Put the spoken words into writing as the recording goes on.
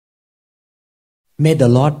May the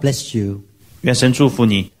Lord bless you. 愿神祝福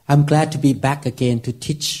你。 I'm glad to be back again to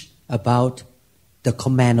teach about the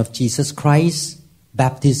command of Jesus Christ,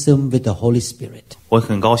 baptism with the Holy Spirit. 我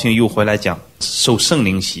很高兴又回来讲受圣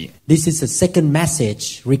灵洗。 This is the second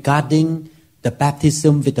message regarding the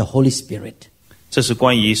baptism with the Holy Spirit. 这是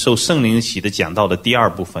关于受圣灵洗的讲道的第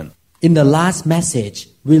二部分。 In the last message,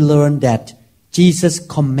 we learned that Jesus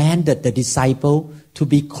commanded the disciple to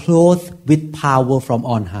be clothed with power from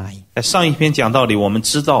on high. 在上一篇讲道里，我们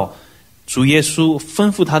知道主耶稣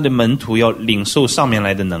吩咐他的门徒要领受上面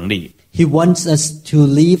来的能力。 He wants us to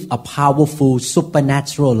live a powerful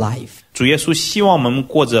supernatural life. 主耶稣希望我们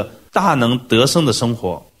过着大能得胜的生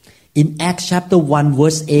活。 In Acts chapter 1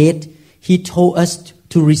 verse 8, he told us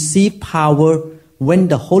to receive power when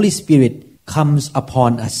the Holy Spirit comes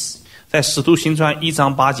upon us. 在使徒行传1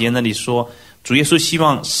章8节那里说，主耶稣希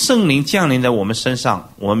望圣灵降临在我们身上，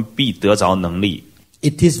我们必得着能力。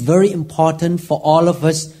 It is very important for all of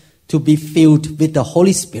us to be filled with the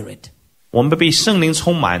Holy Spirit. 我们被圣灵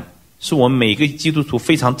充满，是我们每个基督徒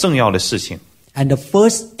非常重要的事情。 And the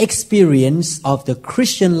first experience of the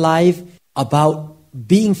Christian life about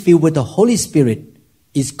being filled with the Holy Spirit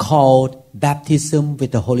is called baptism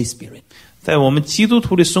with the Holy Spirit. 在我们基督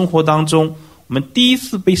徒的生活当中，我们第一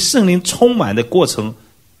次被圣灵充满的过程，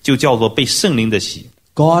就叫做被圣灵的洗。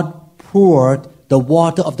 God poured the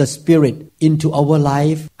water of the Spirit into our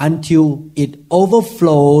life until it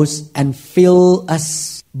overflows and fills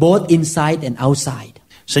us both inside and outside.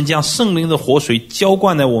 神将圣灵的活水浇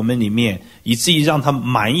灌在我们里面，以至于让它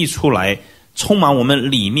满溢出来，充满我们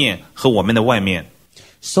里面和我们的外面，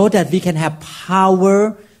 So that we can have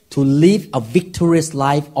power to live a victorious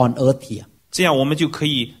life on earth here. 这样我们就可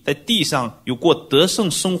以在地上有过得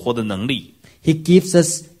胜生活的能力。 He gives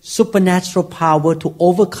us supernatural power to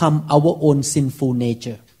overcome our own sinful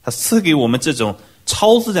nature. 他赐给我们这种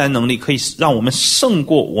超自然能力，可以让我们胜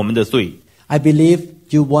过我们的罪。 I believe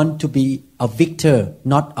you want to be a victor,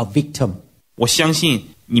 not a victim. 我相信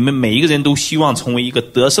你们每一个人都希望成为一个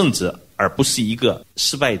得胜者，而不是一个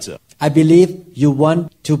失败者。 I believe you want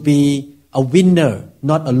to be a winner,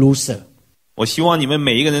 not a loser. 我希望你们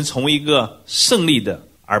每一个人成为一个胜利的，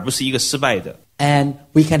而不是一个失败的。 And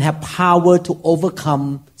we can have power to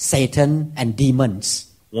overcome Satan and demons.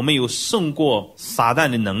 我们有胜过撒旦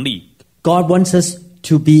的能力。 God wants us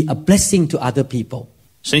to be a blessing to other people.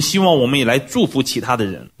 神希望我们也来祝福其他的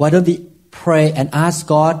人。 Why don't we pray and ask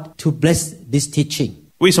God to bless this teaching?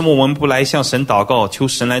 为什么我们不来向神祷告，求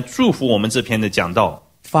神来祝福我们这篇的讲道？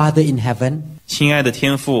 Father in heaven, 亲爱的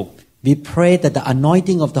天父， we pray that the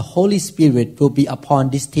anointing of the Holy Spirit will be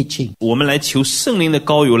upon this teaching. 我们来求圣灵的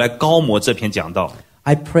膏油来膏抹这篇讲道。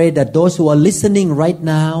 I pray that those who are listening right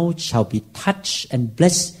now shall be touched and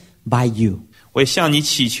blessed by you. 我也向你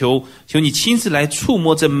祈求，求你亲自来触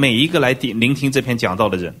摸这每一个来聆听这篇讲道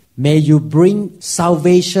的人。 May you bring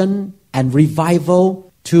salvation and revival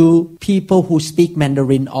to people who speak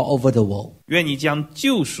Mandarin all over the world. 愿你将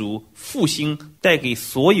救赎、复兴带给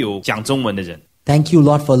所有讲中文的人。 Thank you,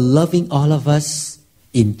 Lord, for loving all of us.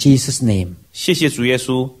 In Jesus' name. 谢谢主耶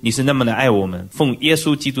稣，你是那么的爱我们，奉耶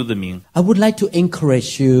稣基督的名。 I would like to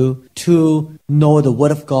encourage you to know the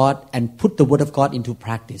Word of God and put the Word of God into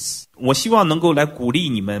practice. 我希望能够来鼓励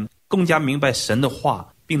你们，更加明白神的话，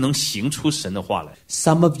并能行出神的话来。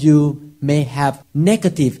 Some of you may have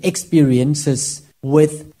negative experiences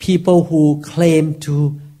with people who claim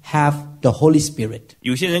to have the Holy Spirit.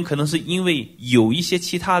 有些人可能是因为有一些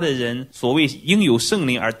其他的人所谓应有圣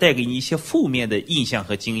灵而带给你一些负面的印象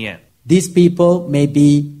和经验。 These people may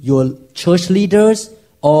be your church leaders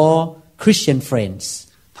or Christian friends.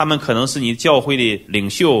 他们可能是你教会的领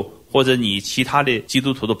袖，或者你其他的基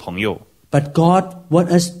督徒的朋友。 But God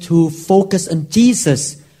wants us to focus on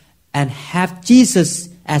Jesus and have Jesus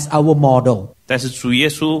as our model. 但是主耶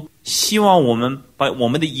稣希望我们把我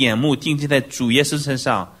们的眼目定睛在主耶稣身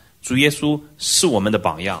上，主耶稣是我们的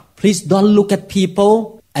榜样。 Please don't look at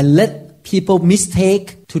people and let people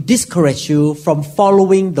mistake to discourage you from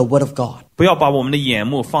following the Word of God. 不要把我们的眼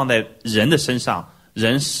目放在人的身上，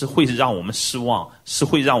人是会让我们失望，是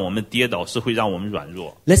会让我们跌倒，是会让我们软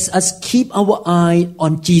弱。 Let us keep our eye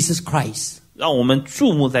on Jesus Christ. 让我们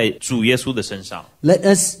注目在主耶稣的身上， Let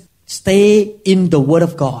us stay in the Word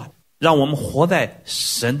of God. 让我们活在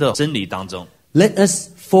神的真理当中。 Let us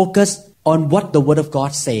focus on what the Word of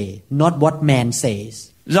God says, not what man says.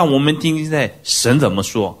 让我们定睛在神怎么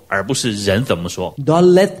说，而不是人怎么说。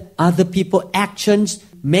 Don't let other people's actions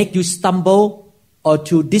make you stumble or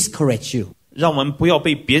to discourage you. 让我们不要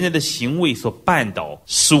被别人的行为所绊倒，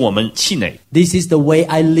使我们气馁。 This is the way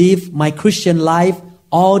I live my Christian life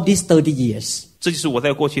all these 30 years. 这就是我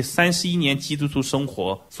在过去31年基督徒生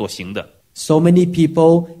活所行的。So many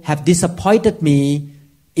people have disappointed me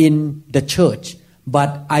in the church,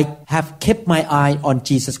 but I have kept my eye on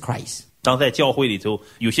Jesus Christ. 当在教会里头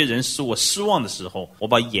有些人使我失望的时候，我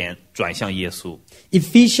把眼转向耶稣。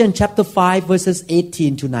 Ephesians chapter 5 verses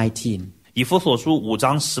 18 to 19. 以弗所书5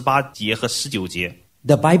章18节和19节，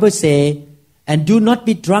 The Bible says, "And do not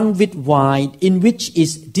be drunk with wine, in which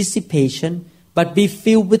is dissipation, but be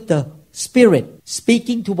filled with the Spirit,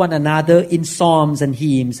 speaking to one another in psalms and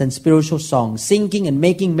hymns and spiritual songs, singing and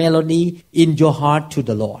making melody in your heart to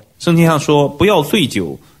the Lord." 圣经上说，不要醉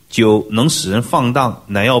酒，酒能使人放荡，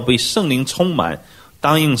乃要被圣灵充满，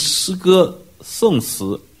当用诗歌、颂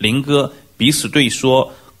词、灵歌彼此对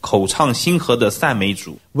说，口唱心和的赞美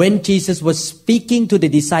主。 When Jesus was speaking to the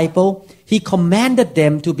disciple, he commanded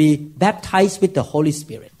them to be baptized with the Holy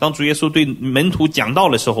Spirit. 当主耶稣对门徒讲道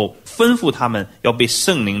的时候，吩咐他们要被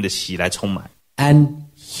圣灵的喜来充满。 And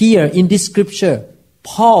here in this scripture,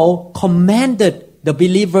 Paul commanded the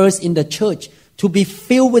believers in the church to be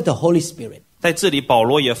filled with the Holy Spirit. 在这里，保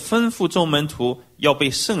罗也吩咐众门徒要被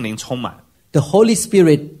圣灵充满。 The Holy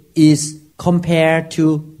Spirit is compared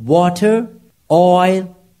to water, oil,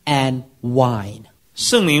 and wine.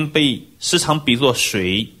 圣灵被时常比作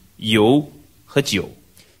水、油和酒，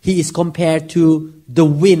 He is compared to the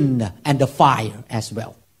wind and the fire as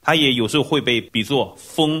well. 他也有时候会被比作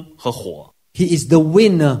风和火。 He is the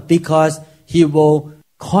wind because he will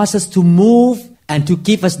cause us to move and to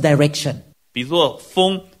give us direction. 比作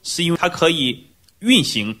风，是因为它可以运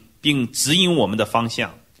行并指引我们的方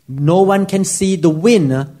向。 No one can see the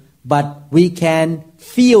wind, but we can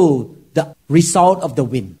feel the result of the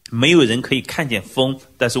wind. 没有人可以看见风，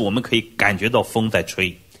但是我们可以感觉到风在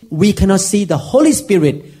吹。 We cannot see the Holy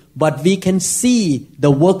Spirit, but we can see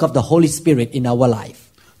the work of the Holy Spirit in our life.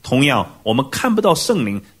 同样，我们看不到圣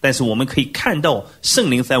灵，但是我们可以看到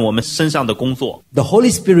圣灵在我们身上的工作。 The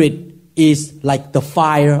Holy Spirit is like the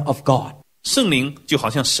fire of God. 圣灵就好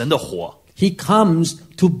像神的火， He comes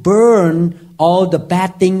to burn all the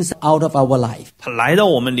bad things out of our life. 他来到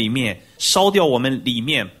我们里面，烧掉我们里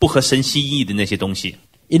面不合神心意的那些东西。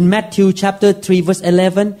 In Matthew chapter 3 verse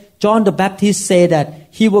 11, John the Baptist said that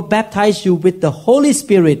he will baptize you with the Holy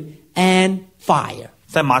Spirit and fire.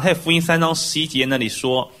 在马太福音3章11节那里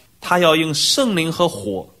说，他要用圣灵和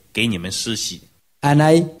火给你们施洗。 And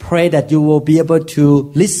I pray that you will be able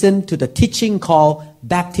to listen to the teaching called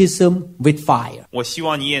Baptism with Fire. 我希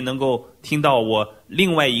望你也能够听到我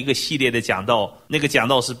另外一个系列的讲道，那个讲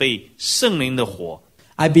道是被圣灵的火。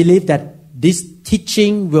 I believe that this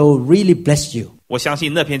teaching will really bless you. 我相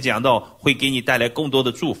信那篇讲道会给你带来更多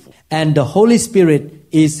的祝福。 And the Holy Spirit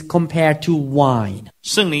is compared to wine.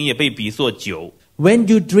 圣灵也被比作酒。 When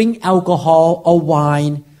you drink alcohol or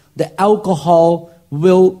wine, the alcohol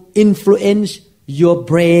will influence your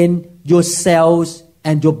brain, your cells,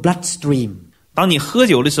 and your bloodstream. 当你喝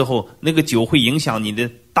酒的时候，那个酒会影响你的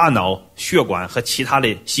大脑、血管和其他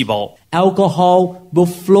的细胞。 Alcohol will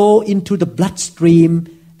flow into the bloodstream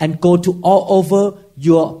and go to all over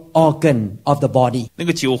your organ of the body. 那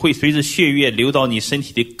个酒会随着血液流到你身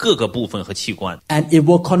体的各个部分和器官， And it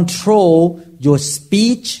will control your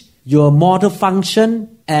speech, your motor function,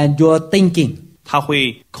 and your thinking. 它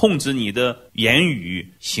会控制你的言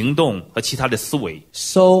语、行动和其他的思维。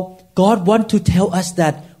 So God wants to tell us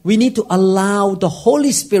that we need to allow the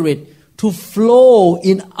Holy Spirit to flow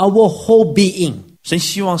in our whole being. 神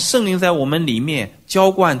希望圣灵在我们里面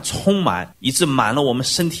浇灌充满，以致满了我们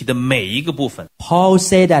身体的每一个部分。 Paul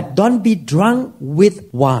said that don't be drunk with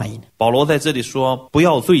wine. 保罗在这里说不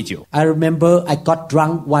要醉酒。 I remember I got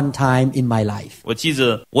drunk one time in my life. 我记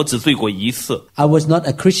着我只醉过一次， I was not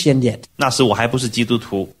a Christian yet. 那时我还不是基督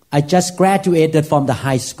徒， I just graduated from the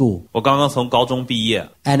high school. 我刚刚从高中毕业，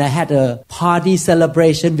 And I had a party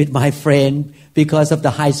celebration with my friend because of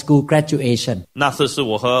the high school graduation. 那次是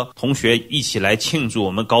我和同学一起来庆祝我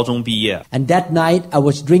们高中毕业。 And that night I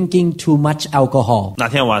was drinking too much alcohol. 那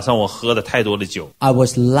天晚上我喝了太多的酒， I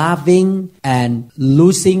was laughing and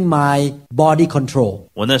losing my body control.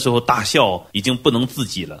 我那时候大笑已经不能自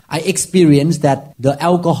己了。 I experienced that the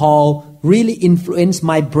alcohol really influenced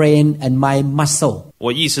my brain and my muscle.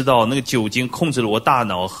 我意识到那个酒精控制了我大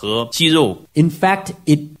脑和肌肉， In fact,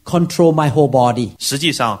 it controlled my whole body. 实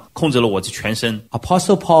际上控制了我的全身。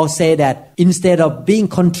 Apostle Paul said that instead of being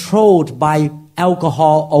controlled by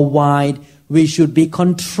alcohol or wine, we should be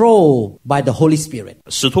controlled by the Holy Spirit.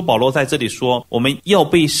 使徒保罗在这里说，我们要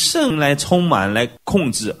被圣灵来充满来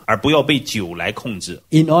控制，而不要被酒来控制。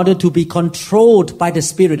 In order to be controlled by the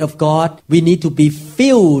Spirit of God, we need to be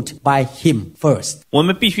filled by Him first. 我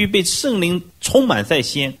们必须被圣灵充满在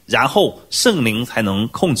先，然后圣灵才能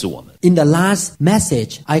控制我们。In the last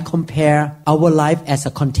message, I compare our life as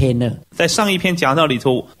a container. 在上一篇讲道里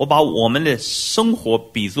头，我把我们的生活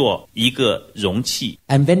比作一个容器。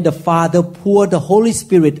And when the Father poured the Holy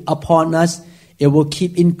Spirit upon us, it will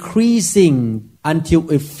keep increasing until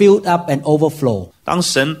it filled up and overflow. 当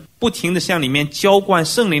神不停地向里面浇灌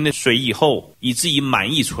圣灵的水以后，以至于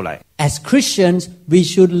满溢出来。As Christians, we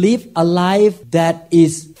should live a life that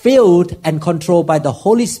is filled and controlled by the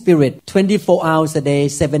Holy Spirit 24 hours a day,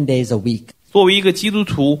 7 days a week. 作为一个基督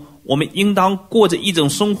徒，我们应当过着一种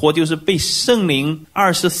生活，就是被圣灵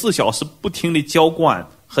24小时不停地浇灌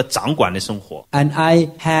和掌管的生活。And I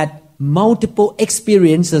had multiple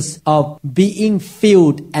experiences of being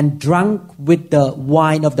filled and drunk with the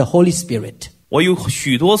wine of the Holy Spirit. 我有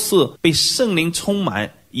许多次被圣灵充满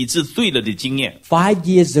以致醉了的经验。5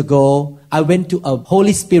 years ago, I went to a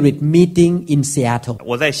Holy Spirit meeting in Seattle.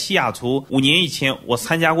 我在西雅图5年以前，我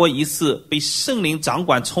参加过一次被圣灵掌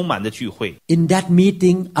管充满的聚会。In that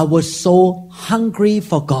meeting, I was so hungry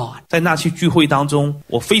for God. 在那次聚会当中，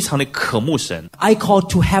我非常的渴慕神。I called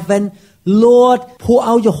to heaven, Lord, pour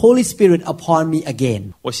out your Holy Spirit upon me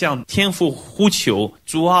again. 我向天父呼求，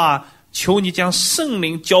主啊，求你将圣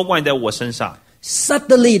灵浇灌在我身上。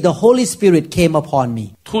Suddenly, the Holy Spirit came upon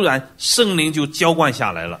me. 突然，圣灵就浇灌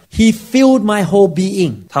下来了。He filled my whole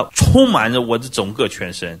being. 它充满着我的整个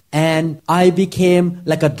全身。And I became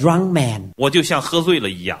like a drunk man. 我就像喝醉了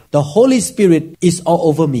一样。The Holy Spirit is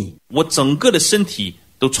all over me. 我整个的身体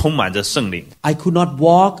都充满着圣灵。I could not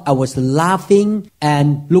walk. I was laughing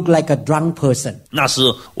and looked like a drunk person. 那时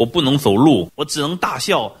我不能走路，我只能大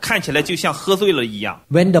笑，看起来就像喝醉了一样。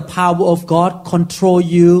When the power of God control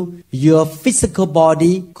you, your physical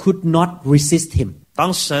body could not resist him.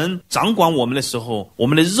 当神掌管我们的时候，我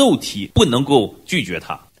们的肉体不能够拒绝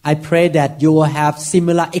他。I pray that you will have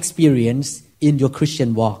similar experience in your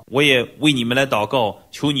Christian walk. 我也为你们来祷告，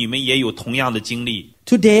求你们也有同样的经历。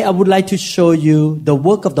Today, I would like to show you the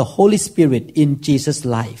work of the Holy Spirit in Jesus'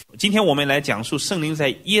 life. 今天我们来讲述圣灵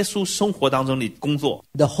在耶稣生活当中的工作。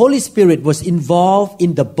The Holy Spirit was involved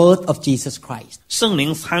in the birth of Jesus Christ. 圣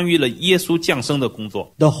灵参与了耶稣降生的工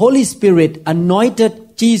作。The Holy Spirit anointed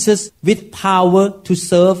Jesus with power to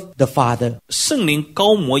serve the Father. 圣灵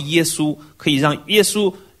膏抹耶稣，可以让耶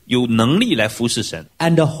稣有能力来服侍神。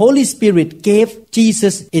And the Holy Spirit gave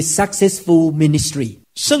Jesus a successful ministry.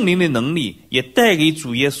 圣灵的能力也带给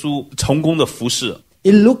主耶稣成功的服侍。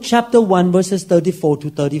In Luke chapter 1 verses 34 to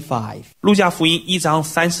 35. 路加福音1章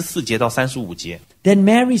34节到35节。Then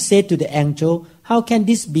Mary said to the angel, How can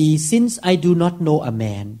this be, since I do not know a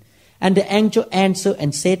man? And the angel answered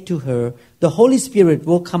and said to her, The Holy Spirit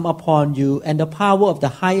will come upon you, and the power of the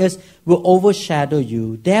highest will overshadow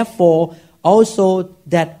you. Therefore, also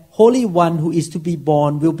that Holy One who is to be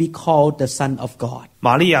born will be called the Son of God.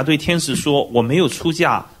 玛利亚对天使说，我没有出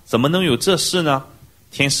嫁，怎么能有这事呢？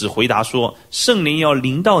天使回答说，圣灵要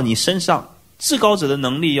临到你身上，至高者的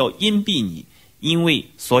能力要荫蔽你，因为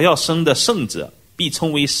所要生的圣者必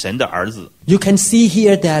称为神的儿子。 You can see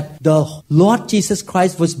here that the Lord Jesus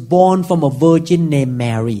Christ was born from a virgin named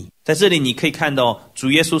Mary. 在这里你可以看到，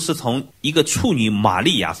主耶稣是从一个处女玛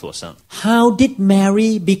利亚所生。 How did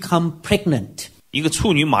Mary become pregnant? 一个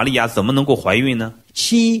处女玛利亚怎么能够怀孕呢？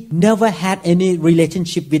 She never had any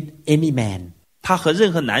relationship with any man. 她和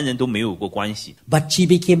任何男人都没有过关系， But she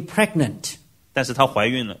became pregnant. 但是她怀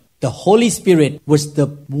孕了。 The Holy Spirit was the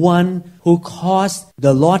one who caused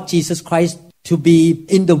the Lord Jesus Christ to be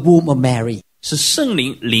in the womb of Mary. 是圣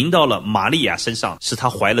灵临到了玛利亚身上，使她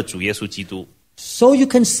怀了主耶稣基督。 So you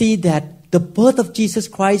can see that the birth of Jesus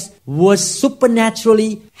Christ was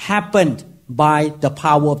supernaturally happened by the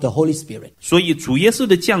power of the Holy Spirit. 所以主耶稣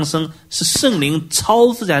的降生是圣灵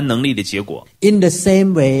超自然能力的结果。 In the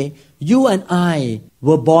same way, you and I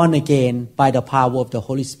were born again by the power of the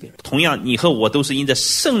Holy Spirit. 同样，你和我都是因着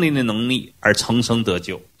圣灵的能力而重生得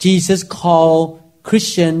救。 Jesus called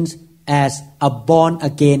Christians as a born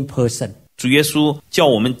again person. 主耶稣叫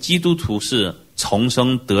我们基督徒是重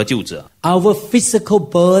生得救者。 Our physical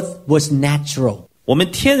birth was natural. 我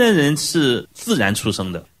们天然人是自然出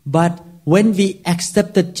生的， But when we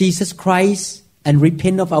accepted Jesus Christ and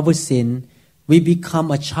repent of our sin, we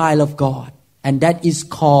become a child of God. And that is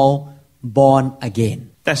called born again.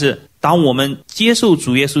 但是当我们接受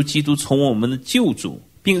主耶稣基督成为我们的救主，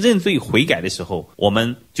并认罪悔改的时候，我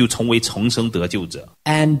们就成为重生得救者。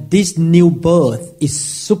 And this new birth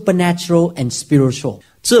is supernatural and spiritual.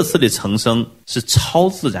 这次的重生是超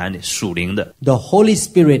自然的、属灵的。 The Holy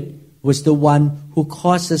Spirit was the one who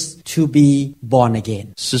caused us to be born again.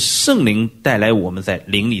 是圣灵带来我们在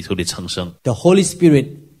灵里头的重生。 The Holy Spirit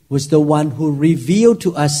was the one who revealed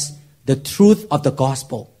to us the the truth of the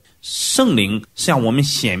gospel. 圣灵向我们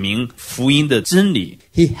显明福音的真理。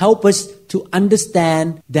He helps us to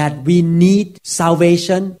understand that we need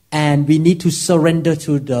salvation and we need to surrender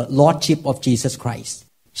to the lordship of Jesus Christ.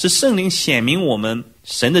 是圣灵显明我们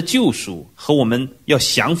神的救赎和我们要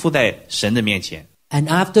降服在神的面前。And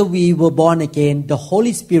after we were born again, the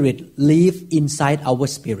Holy Spirit lives inside our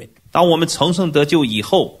spirit. 当我们重生得救以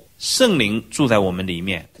后，圣灵住在我们里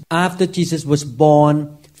面。After Jesus was born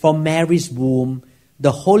from Mary's womb,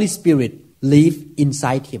 the Holy Spirit lived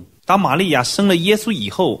inside him. 当玛利亚生了耶稣以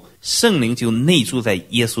后，圣灵就内住在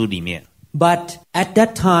耶稣里面。But at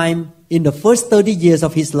that time, in the first 30 years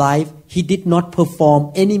of his life, he did not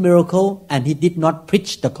perform any miracle and he did not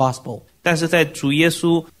preach the gospel. 但是在主耶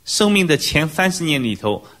稣生命的前30年里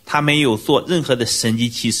头，他没有做任何的神迹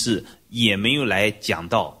奇事，也没有来讲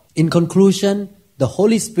道。In conclusion, the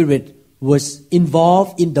Holy Spirit was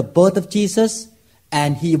involved in the birth of Jesus,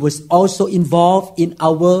 and he was also involved in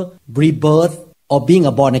our rebirth or being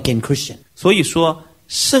a born-again Christian. 所以说，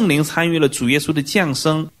圣灵参与了主耶稣的降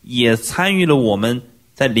生，也参与了我们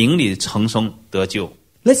在灵里重生得救。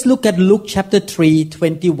Let's look at Luke chapter 3,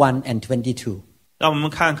 21 and 22. 让我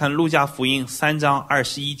们看看路加福音3章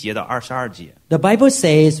21节到22节。The Bible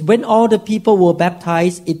says, when all the people were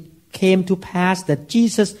baptized, it came to pass that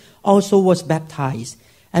Jesus also was baptized.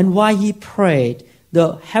 And while he prayed,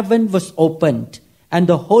 the heaven was opened, and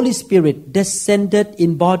the Holy Spirit descended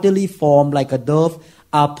in bodily form like a dove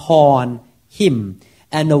upon him.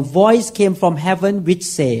 And a voice came from heaven which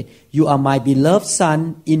said, You are my beloved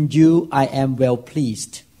Son, in you I am well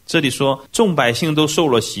pleased. 这里说，众百姓都受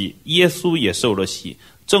了洗，耶稣也受了洗。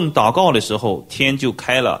正祷告的时候，天就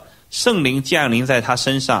开了，圣灵降临在他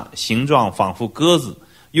身上，形状仿佛鸽子。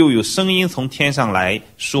又有声音从天上来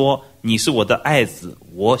说：“你是我的爱子，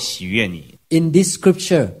我喜悦你。” In this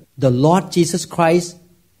scripture, the Lord Jesus Christ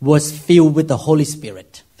was filled with the Holy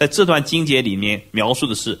Spirit. 在这段经节里面描述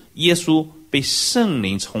的是耶稣被圣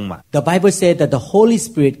灵充满。The Bible said that the Holy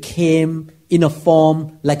Spirit came in a form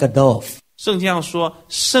like a dove. 圣经上说，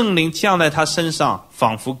圣灵降在他身上，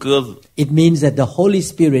仿佛鸽子。It means that the Holy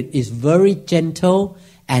Spirit is very gentle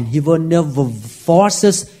and he will never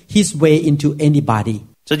forces his way into anybody.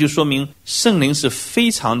 这就说明圣灵是非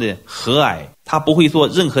常的和蔼，他不会做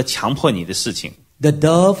任何强迫你的事情。The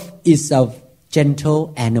dove is a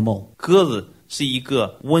gentle animal. 鸽子是一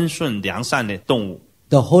个温顺良善的动物。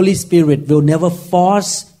The Holy Spirit will never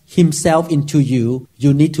force himself into you.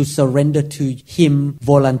 You need to surrender to him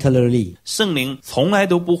voluntarily. 圣灵从来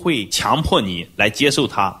都不会强迫你来接受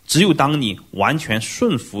他，只有当你完全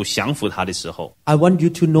顺服降服他的时候。 I want you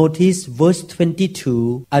to notice verse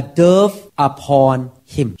 22, a dove upon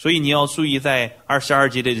him. 所以你要注意在22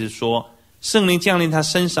节里说，圣灵降临他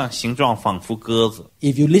身上，形状仿佛鸽子。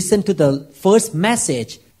 If you listen to the first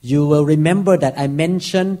message, you will remember that I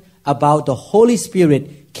mentioned about the Holy Spirit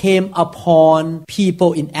came upon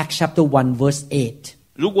people in Acts chapter 1 verse 8.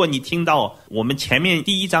 如果你听到我们前面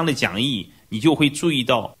第1章的讲义，你就会注意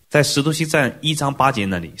到在使徒行传1章8节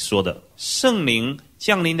那里说的，圣灵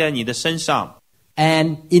降临在你的身上。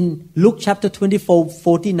 And in Luke chapter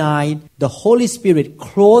 24:49, the Holy Spirit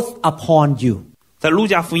clothed upon you. 在路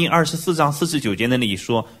加福音24章49节那里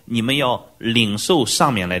说，你们要领受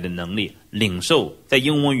上面来的能力，领受在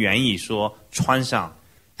英文原意说穿上。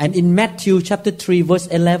 And in Matthew chapter 3 verse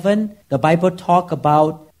 11, the Bible talk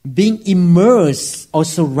about being immersed or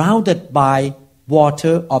surrounded by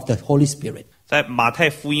water of the Holy Spirit. 在马太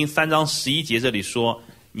福音3章11节这里说，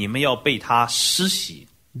你们要被他施洗。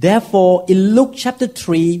 Therefore, in Luke chapter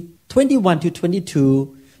 3, 21 to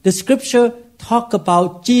 22, the scripture talk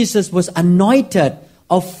about Jesus was anointed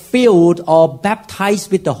or filled or baptized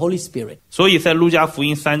with the Holy Spirit. 所以在路加福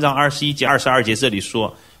音3章21节、22节这里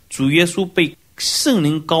说，主耶稣被圣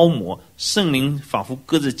灵膏抹，圣灵仿佛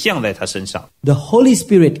鸽子降在他身上。 The Holy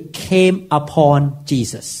Spirit came upon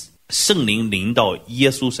Jesus. 圣灵临到耶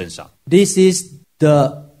稣身上。 This is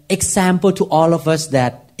the example to all of us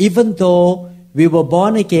that even though we were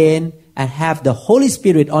born again and have the Holy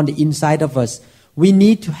Spirit on the inside of us, we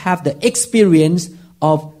need to have the experience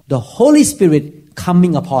of the Holy Spirit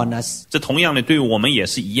coming upon us. 这同样的对我们也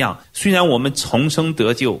是一样，虽然我们重生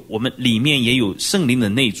得救，我们里面也有圣灵的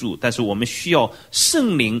内住，但是我们需要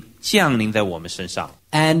圣灵降临在我们身上。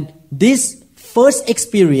 And this first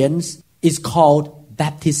experience is called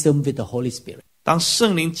baptism with the Holy Spirit. 当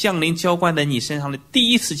圣灵降临浇灌在你身上的第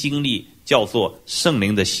一次经历，叫做圣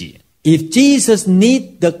灵的洗。 If Jesus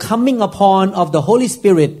need the coming upon of the Holy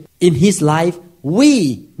Spirit in his life,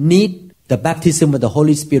 we need the baptism of the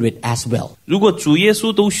Holy Spirit as well. 如果主耶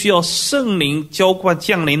稣都需要圣灵浇灌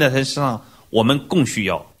降临在他身上，我们更需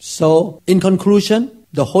要。 So, in conclusion,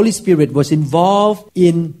 the Holy Spirit was involved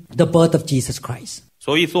in the birth of Jesus Christ.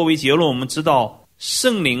 所以作为结论，我们知道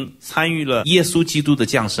圣灵参与了耶稣基督的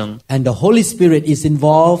降生， And the Holy Spirit is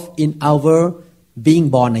involved in our being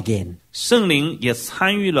born again. 圣灵也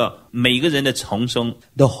参与了每个人的重生。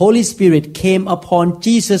 The Holy Spirit came upon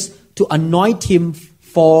Jesus to anoint him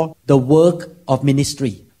for the work of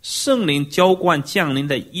ministry. 圣灵浇灌降临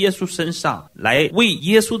在耶稣身上，来为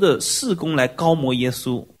耶稣的事工来高摩耶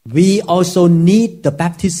稣。 We also need the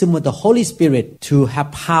baptism of the Holy Spirit to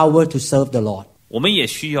have power to serve the Lord. 我们也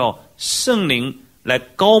需要圣灵来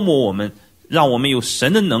高摩我们，让我们有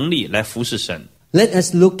神的能力来服侍神。 Let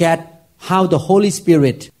us look at how the Holy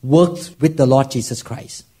Spirit worked with the Lord Jesus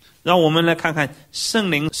Christ. 让我们来看看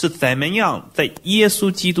圣灵是怎么样在耶稣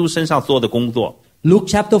基督身上做的工作。 Luke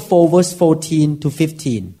chapter 4 verse 14 to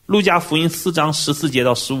 15. 路加福音4章14节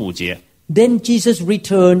到15节。 Then Jesus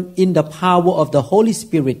returned in the power of the Holy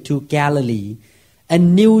Spirit to Galilee,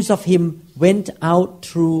 and news of him went out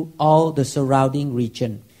through all the surrounding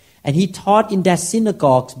region. And he taught in their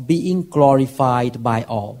synagogues, being glorified by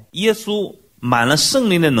all. 耶稣满了圣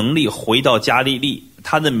灵的能力，回到加利利，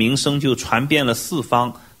他的名声就传遍了四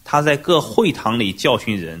方。他在各会堂里教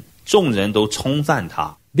训人，众人都称赞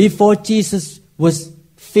他。 Before Jesus was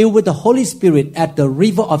filled with the Holy Spirit at the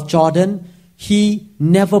river of Jordan, he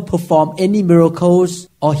never performed any miracles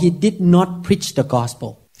or he did not preach the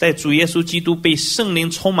gospel. 在主耶稣基督被圣灵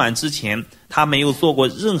充满之前，他没有做过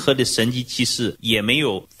任何的神迹奇事，也没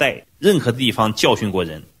有在任何地方教训过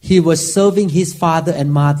人。 He was serving his father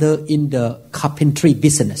and mother in the carpentry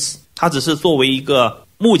business. 他只是作为一个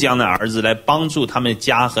木匠的儿子来帮助他们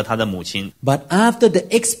家和他的母亲。 But after the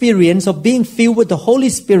experience of being filled with the Holy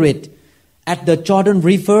Spirit at the Jordan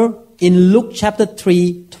River, in Luke chapter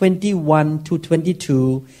 3, 21 to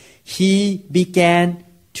 22, he began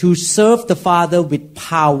to serve the Father with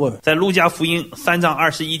power. 在路加福音3章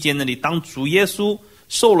21节那里，当主耶稣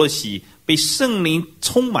受了洗，被圣灵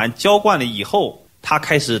充满浇灌了以后，他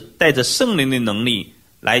开始带着圣灵的能力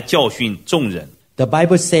来教训众人。 The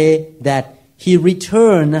Bible says that he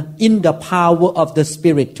returned in the power of the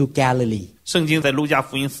Spirit to Galilee. 圣经在路加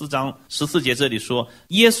福音4章14节这里说，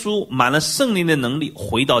耶稣满了圣灵的能力，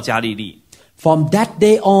回到加利利。 From that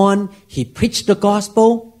day on, he preached the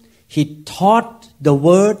gospel, he taught the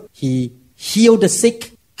word, he healed the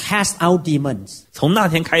sick, cast out demons. 从那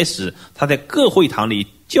天开始，他在各会堂里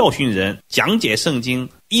教训人，讲解圣经，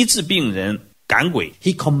医治病人，赶鬼。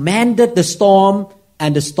 He commanded the storm,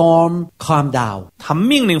 and the storm calmed down. 他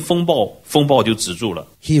命令风暴，风暴就止住了。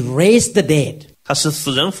 He raised the dead. 他使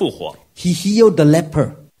死人复活， He healed the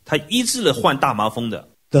leper. 他医治了患大麻风的。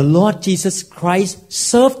 The Lord Jesus Christ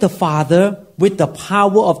served the Father with the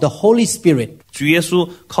power of the Holy Spirit. 主耶稣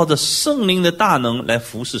靠着圣灵的大能来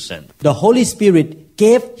服侍神。 The Holy Spirit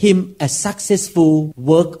gave him a successful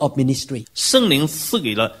work of ministry. 圣灵赐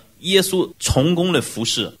给了耶稣成功的服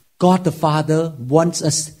侍。 God the Father wants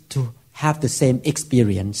us to have the same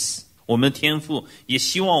experience. 我们的天父也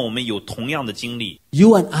希望我们有同样的经历。 You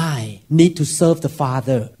and I need to serve the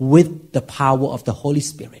Father with the power of the Holy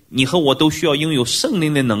Spirit. 你和我都需要拥有圣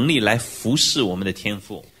灵的能力来服侍我们的天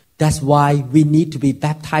父。 That's why we need to be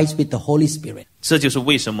baptized with the Holy Spirit. 这就是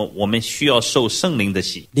为什么我们需要受圣灵的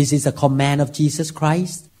洗。 This is a command of Jesus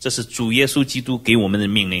Christ. 这是主耶稣基督给我们的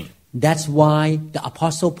命令。 That's why the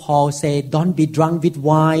Apostle Paul said, don't be drunk with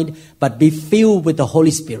wine, but be filled with the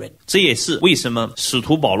Holy Spirit. 这也是为什么使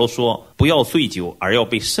徒保罗说，不要醉酒，而要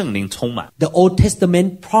被圣灵充满。 The Old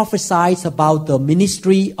Testament prophesies about the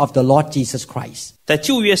ministry of the Lord Jesus Christ. 在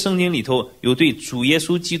旧约圣经里头有对主耶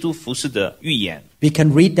稣基督服侍的预言。 We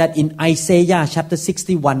can read that in Isaiah chapter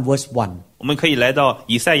 61 verse 1. 我们可以来到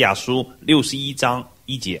以赛亚书61章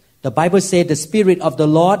1节。 The Bible says, the Spirit of the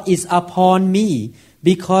Lord is upon me,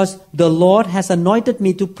 because the Lord has anointed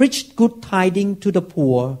me to preach good tidings to the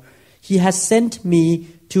poor. He has sent me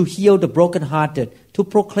to heal the brokenhearted, to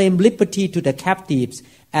proclaim liberty to the captives,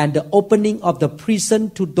 and the opening of the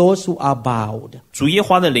prison to those who are bound. 主耶和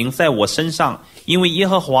华的灵在我身上，因为耶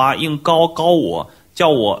和华应高我，叫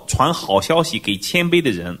我传好消息给谦卑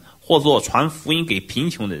的人，或作传福音给贫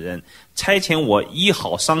穷的人，差遣我医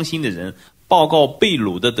好伤心的人，报告被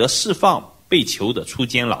掳的得释放，被囚的出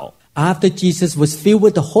监牢。 After Jesus was filled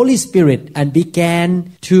with the Holy Spirit and began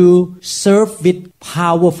to serve with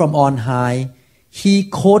power from on high, he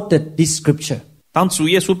quoted this scripture. 当主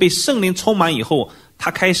耶稣被圣灵充满以后，他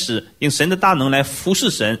开始用神的大能来服侍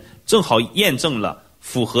神，正好验证了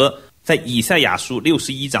符合在以赛亚书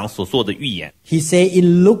61章所做的预言。 He said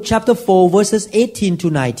in Luke chapter 4 verses 18 to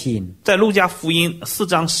 19, 在路加福音4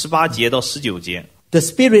章18节到19节， The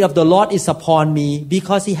Spirit of the Lord is upon me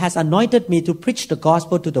because He has anointed me to preach the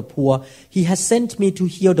gospel to the poor. He has sent me to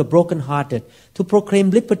heal the brokenhearted, to proclaim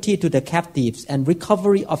liberty to the captives and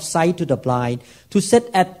recovery of sight to the blind, to set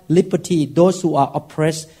at liberty those who are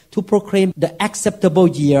oppressed, to proclaim the acceptable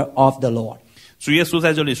year of the Lord. 主耶稣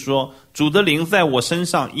在这里说，主的灵在我身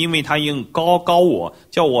上，因为他应高我，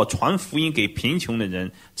叫我传福音给贫穷的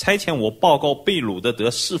人，差遣我报告被掳的得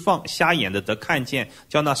释放，瞎眼的得看见，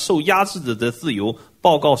叫那受压制的得自由，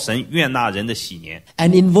报告神悦纳人的喜年。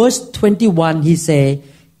 And in verse 21 he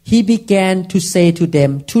he began to say to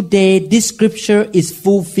them, Today this scripture is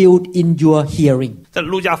fulfilled in your hearing. 在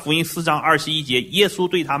路加福音4章21节，耶稣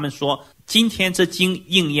对他们说，今天这经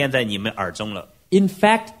应验在你们耳中了。 In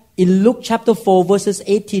fact, in Luke chapter 4 verses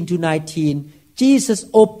 18 to 19, Jesus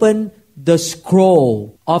opened the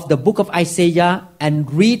scroll of the book of Isaiah and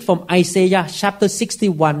read from Isaiah chapter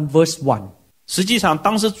 61 verse 1. 实际上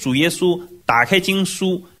当时主耶稣打开经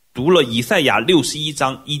书，读了以赛亚61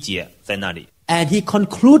章1节，在那里。 And he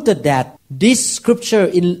concluded that this scripture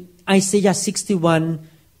in Isaiah 61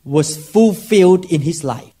 was fulfilled in his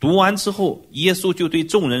life. 读完之后，耶稣就对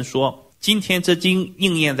众人说，今天这经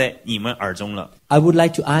应验在你们耳中了。 I would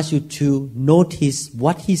like to ask you to notice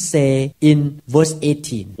what he said in verse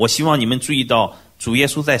 18. 我希望你们注意到主耶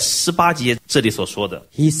稣在18节这里所说的。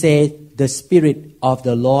 He said, The Spirit of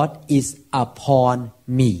the Lord is upon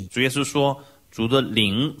me. 主耶稣说，主的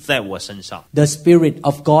灵在我身上。 The Spirit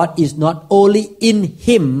of God is not only in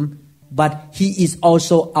him, but he is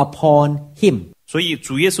also upon him. 所以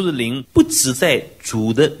主耶稣的灵不只在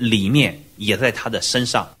主的里面，也在他的身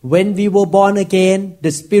上。 When we were born again,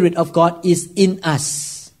 the Spirit of God is in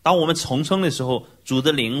us. 当我们重生的时候，主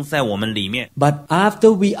的灵在我们里面。 But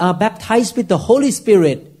after we are baptized with the Holy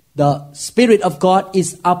Spirit, the Spirit of God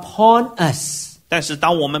is upon us. 但是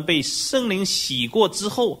当我们被圣灵洗过之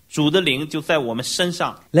后，主的灵就在我们身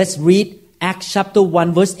上。 Let's read Acts chapter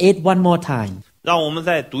 1 verse 8 one more time. 让我们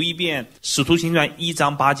再读一遍使徒行传1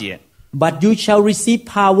章8节。 But you shall receive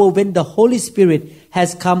power when the Holy Spirit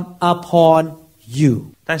has come upon you.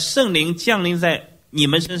 但圣灵降临在你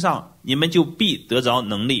们身上，你们就必得着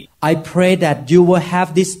能力。 I pray that you will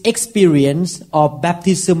have this experience of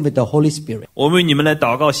baptism with the Holy Spirit. 我为你们来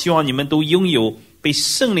祷告，希望你们都拥有被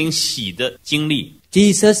圣灵洗的经历。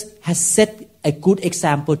 Jesus has set a good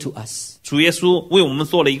example to us. 主耶稣为我们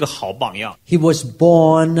做了一个好榜样。 He was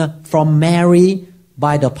born from Mary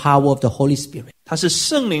by the power of the Holy Spirit. 他是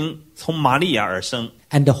圣灵从玛利亚而生，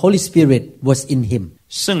 And the Holy Spirit was in him.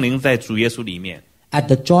 圣灵在主耶稣里面。 At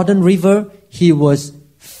the Jordan River, he was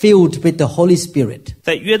filled with the Holy Spirit.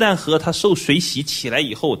 在约旦河他受水洗起来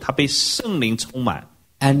以后，他被圣灵充满。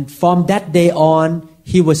 And from that day on,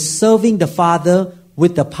 he was serving the Father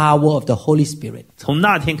with the power of the Holy Spirit. 从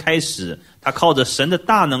那天开始，他靠着神的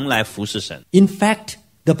大能来服侍神。 In fact,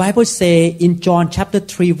 the Bible says in John chapter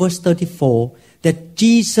 3 verse 34 that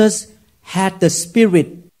Jesus had the Spirit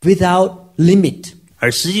without limit.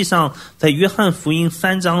 而实际上，在约翰福音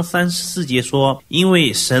3章34节说，因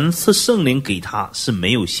为神赐圣灵给他是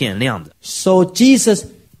没有限量的。 So Jesus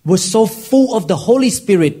was so full of the Holy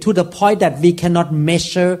Spirit to the point that we cannot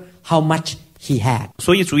measure how much he had.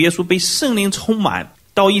 所以主耶稣被圣灵充满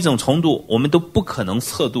到一种程度，我们都不可能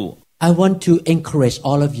测度。 I want to encourage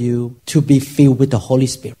all of you to be filled with the Holy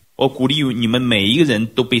Spirit. 我鼓励你们每一个人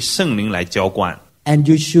都被圣灵来浇灌。 And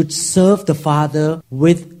you should serve the Father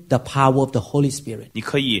with the power of the Holy Spirit. 你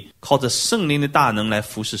可以靠着圣灵的大能来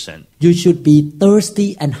服侍神。 You should be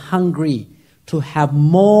thirsty and hungry to have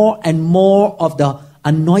more and more of the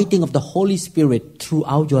anointing of the Holy Spirit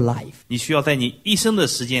throughout your life. 你需要在你一生的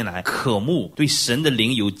时间来渴慕，对神的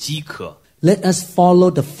灵有饥渴。 Let us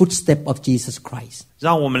follow the footsteps of Jesus Christ.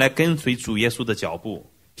 让我们来跟随主耶稣的脚步，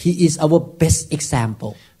 He is our best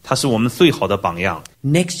example. 他是我们最好的榜样。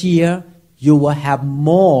 Next year, you will have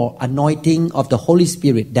more anointing of the Holy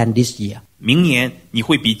Spirit than this year. 明年你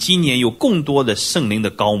会比今年有更多的圣灵的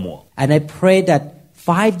膏抹。 And I pray that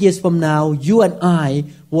 5 years from now, you and I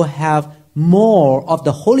will have more of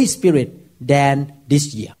the Holy Spirit than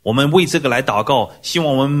this year. 我们为这个来祷告，希望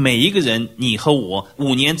我们每一个人，你和我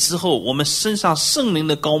，5年之后，我们身上圣灵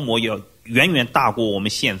的膏抹要远远大过我们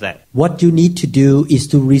现在。 What you need to do is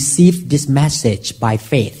to receive this message by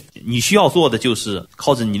faith. 你需要做的就是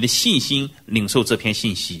靠着你的信心领受这篇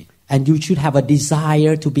信息。 And you should have a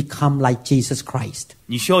desire to become like Jesus Christ.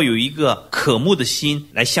 你需要有一个渴慕的心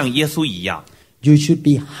来像耶稣一样。 You should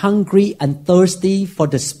be hungry and thirsty for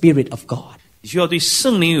the Spirit of God. 你需要对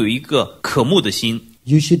圣灵有一个渴慕的心。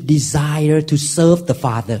 You should desire to serve the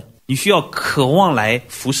Father. 你需要渴望来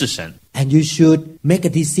服侍神。 And you should make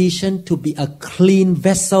a decision to be a clean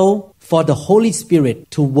vessel for the Holy Spirit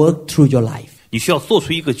to work through your life. 你需要做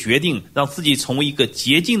出一个决定，让自己成为一个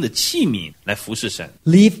洁净的器皿来服侍神，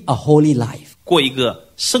 Live a holy life. 过一个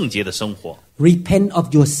圣洁的生活， Repent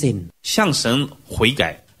of your sin. 向神悔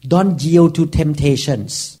改， Don't yield to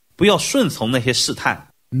temptations. 不要顺从那些试探，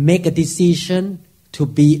 Make a decision to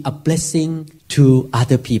be a blessing to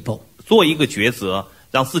other people. 做一个抉择，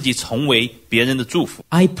让自己成为别人的祝福。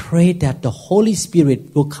 I pray that the Holy Spirit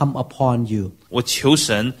will come upon you, 我求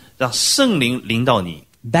神让圣灵临到你，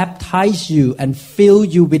 baptize you and fill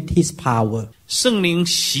you with His power. 圣灵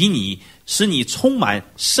洗你，使你充满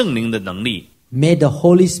圣灵的能力。 May the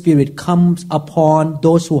Holy Spirit come upon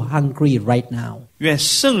those who are hungry right now. 愿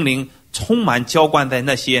圣灵充满浇灌在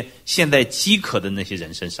那些现在饥渴的那些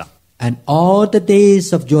人身上。 And all the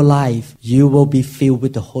days of your life, you will be filled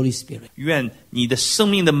with the Holy Spirit. 愿你的生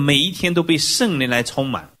命的每一天都被圣灵来充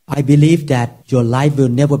满。 I believe that your life will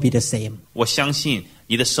never be the same. 我相信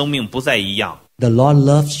你的生命不再一样。 The Lord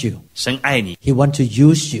loves you. 神爱你， He wants to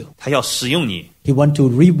use you. 他要使用你， He wants to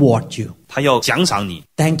reward you. 他要奖赏你。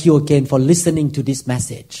 Thank you again for listening to this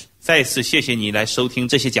message. 再一次谢谢你来收听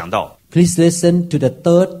这些讲道。 Please listen to the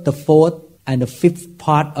third, the fourth, and the fifth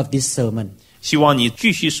part of this sermon. 希望你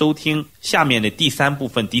继续收听下面的第3部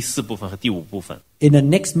分、第4部分和第5部分。 In the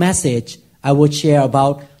next message, I will share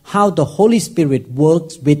about how the Holy Spirit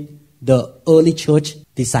works with the early church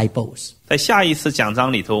disciples. 在下一次讲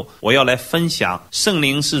章里头，我要来分享圣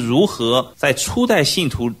灵是如何在初代信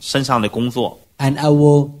徒身上的工作。 And I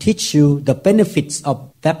will teach you the benefits of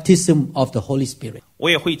baptism of the Holy Spirit. 我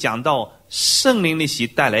也会讲到圣灵的洗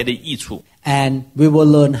带来的益处。 And we will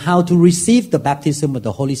learn how to receive the baptism of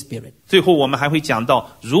the Holy Spirit. 最后我们还会讲到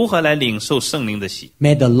如何来领受圣灵的洗。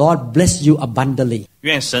 May the Lord bless you abundantly.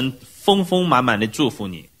 愿神丰丰满满的祝福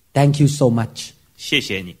你。 Thank you so much. 谢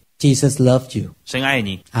谢你， Jesus loved you. 神爱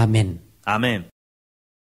你。 Amen. 阿们。